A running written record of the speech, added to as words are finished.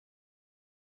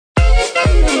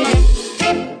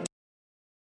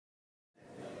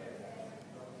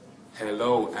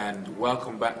Hello and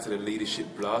welcome back to the Leadership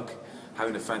Blog.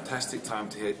 Having a fantastic time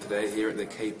today here at the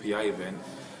KPI event,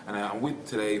 and I'm with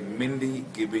today Mindy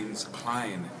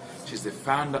Gibbins-Klein. She's the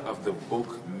founder of the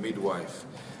book Midwife.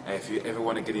 If you ever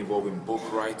want to get involved in book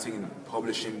writing and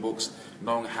publishing books,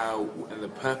 knowing how and the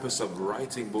purpose of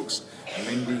writing books,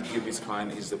 Mindy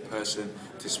Gibbins-Klein is the person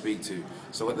to speak to.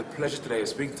 So I got the pleasure today of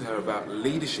speaking to her about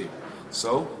leadership.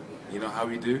 So, you know how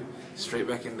we do, straight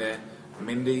back in there.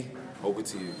 Mindy, over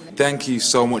to you. Thank you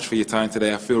so much for your time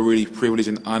today. I feel really privileged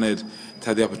and honored to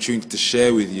have the opportunity to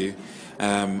share with you.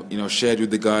 Shared with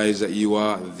the guys that you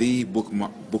are the book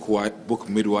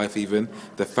midwife, even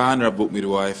the founder of Book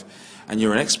Midwife, and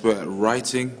you're an expert at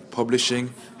writing,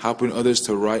 publishing, helping others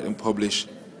to write and publish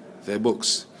their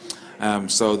books.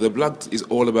 So the blog is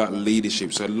all about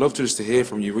leadership. So I'd love to just to hear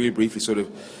from you really briefly, sort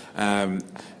of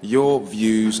your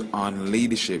views on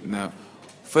leadership. Now,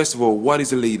 first of all, what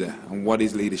is a leader and what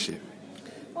is leadership?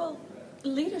 Well,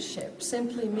 leadership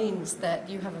simply means that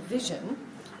you have a vision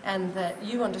and that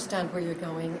you understand where you're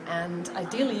going, and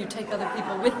ideally you take other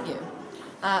people with you.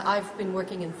 I've been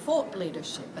working in thought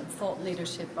leadership, and thought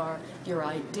leadership are your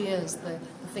ideas, the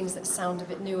things that sound a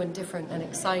bit new and different and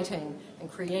exciting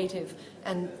and creative,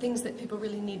 and things that people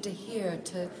really need to hear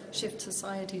to shift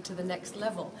society to the next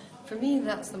level. For me,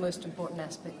 that's the most important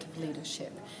aspect of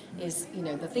leadership, is,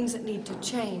 the things that need to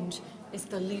change is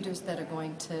the leaders that are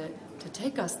going to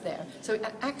take us there. So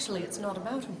actually, it's not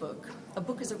about a book. A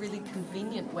book is a really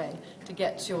convenient way to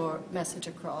get your message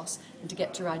across and to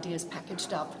get your ideas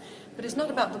packaged up. But it's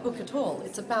not about the book at all.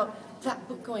 It's about that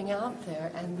book going out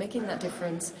there and making that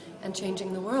difference and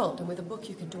changing the world. And with a book,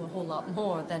 you can do a whole lot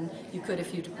more than you could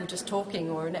if you were just talking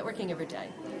or networking every day.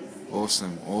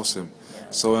 Awesome, awesome.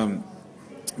 So,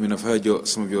 I've heard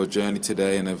some of your journey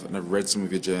today, and I've read some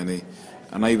of your journey.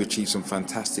 I know you've achieved some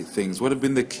fantastic things. What have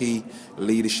been the key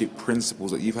leadership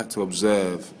principles that you've had to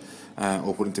observe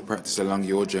or put into practice along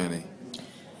your journey?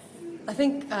 I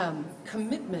think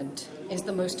commitment is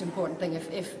the most important thing.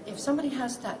 If somebody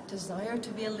has that desire to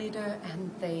be a leader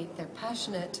and they're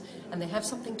passionate and they have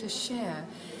something to share,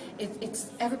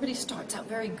 everybody starts out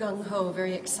very gung-ho,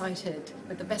 very excited,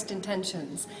 with the best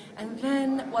intentions. And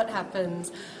then what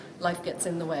happens? Life gets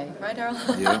in the way, right, Errol?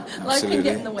 Yeah, Life can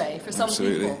get in the way for some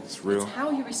absolutely. people. It's real. It's how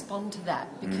you respond to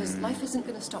that, because life isn't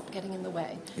going to stop getting in the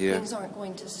way. Yeah. Things aren't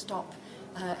going to stop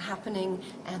happening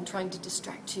and trying to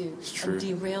distract you It's and true.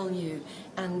 derail you.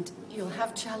 And you'll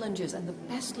have challenges, and the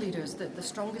best leaders, the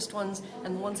strongest ones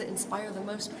and the ones that inspire the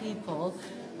most people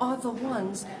are the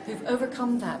ones who've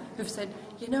overcome that, who've said,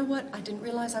 you know what, I didn't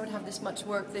realize I would have this much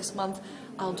work this month.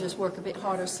 I'll just work a bit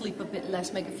harder, sleep a bit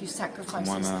less, make a few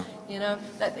sacrifices. Come on now.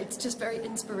 That it's just very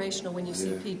inspirational when you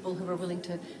see people who are willing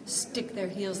to stick their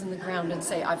heels in the ground and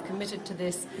say, I've committed to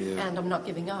this and I'm not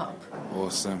giving up.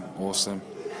 Awesome, awesome.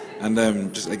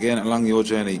 And just again, along your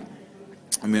journey,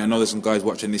 I know there's some guys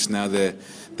watching this now,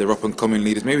 they're up and coming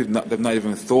leaders. Maybe they've not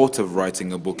even thought of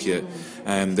writing a book yet.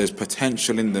 There's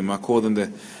potential in them. I call them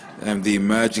the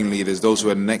emerging leaders, those who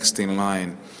are next in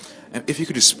line. And if you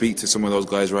could just speak to some of those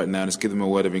guys right now and just give them a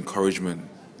word of encouragement.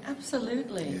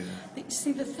 Absolutely. Yeah.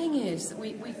 See, the thing is,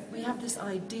 we have this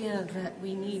idea that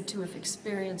we need to have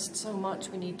experienced so much,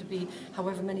 we need to be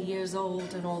however many years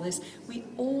old and all this. We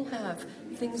all have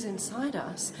things inside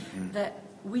us that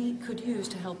we could use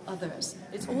to help others.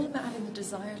 It's all about having the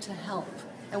desire to help.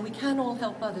 And we can all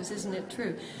help others, isn't it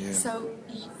true? Yeah. So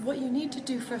what you need to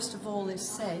do, first of all, is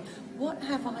say, what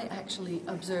have I actually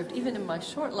observed, even in my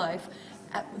short life,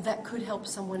 that could help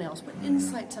someone else? What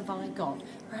insights have I got?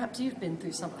 Perhaps you've been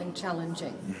through something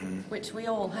challenging, which we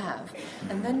all have.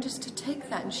 And then just to take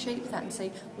that and shape that and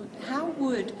say, well, how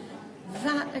would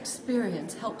that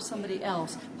experience help somebody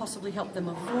else, possibly help them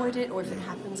avoid it, or if it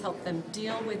happens, help them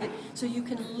deal with it, so you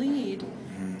can lead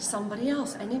somebody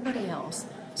else, anybody else.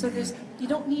 So you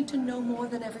don't need to know more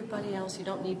than everybody else. You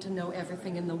don't need to know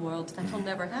everything in the world. That'll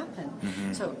never happen.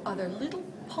 So are there little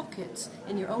pockets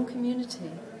in your own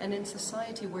community and in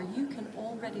society where you can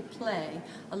already play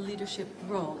a leadership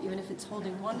role, even if it's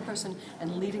holding one person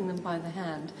and leading them by the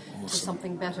hand to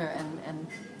something better and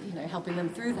helping them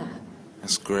through that?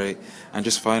 That's great. And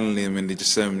just finally, Mindy,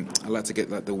 I'd like to get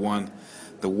the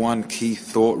one key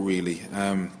thought, really.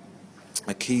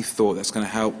 A key thought that's going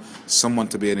to help someone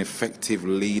to be an effective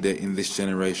leader in this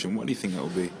generation. What do you think that will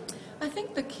be? I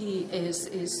think the key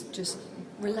is just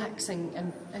relaxing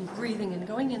and breathing and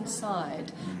going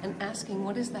inside and asking,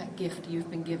 what is that gift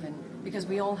you've been given? Because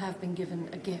we all have been given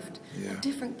a gift, a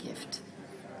different gift.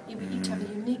 You each have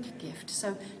a unique gift.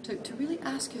 So to really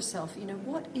ask yourself,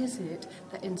 what is it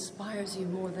that inspires you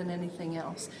more than anything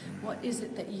else? What is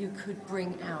it that you could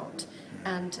bring out?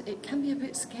 And it can be a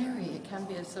bit scary. It can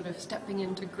be a sort of stepping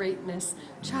into greatness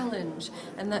challenge.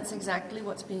 And that's exactly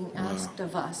what's being asked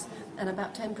of us. And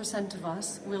about 10% of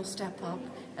us will step up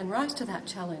and rise to that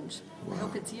challenge. I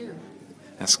hope it's you.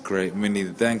 That's great. Mindy,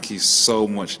 thank you so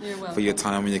much for your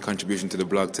time and your contribution to the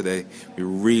blog today. We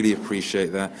really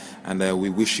appreciate that. And we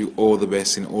wish you all the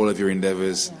best in all of your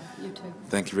endeavors. Yeah, you too.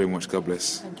 Thank you very much. God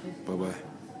bless. Thank you. Bye-bye.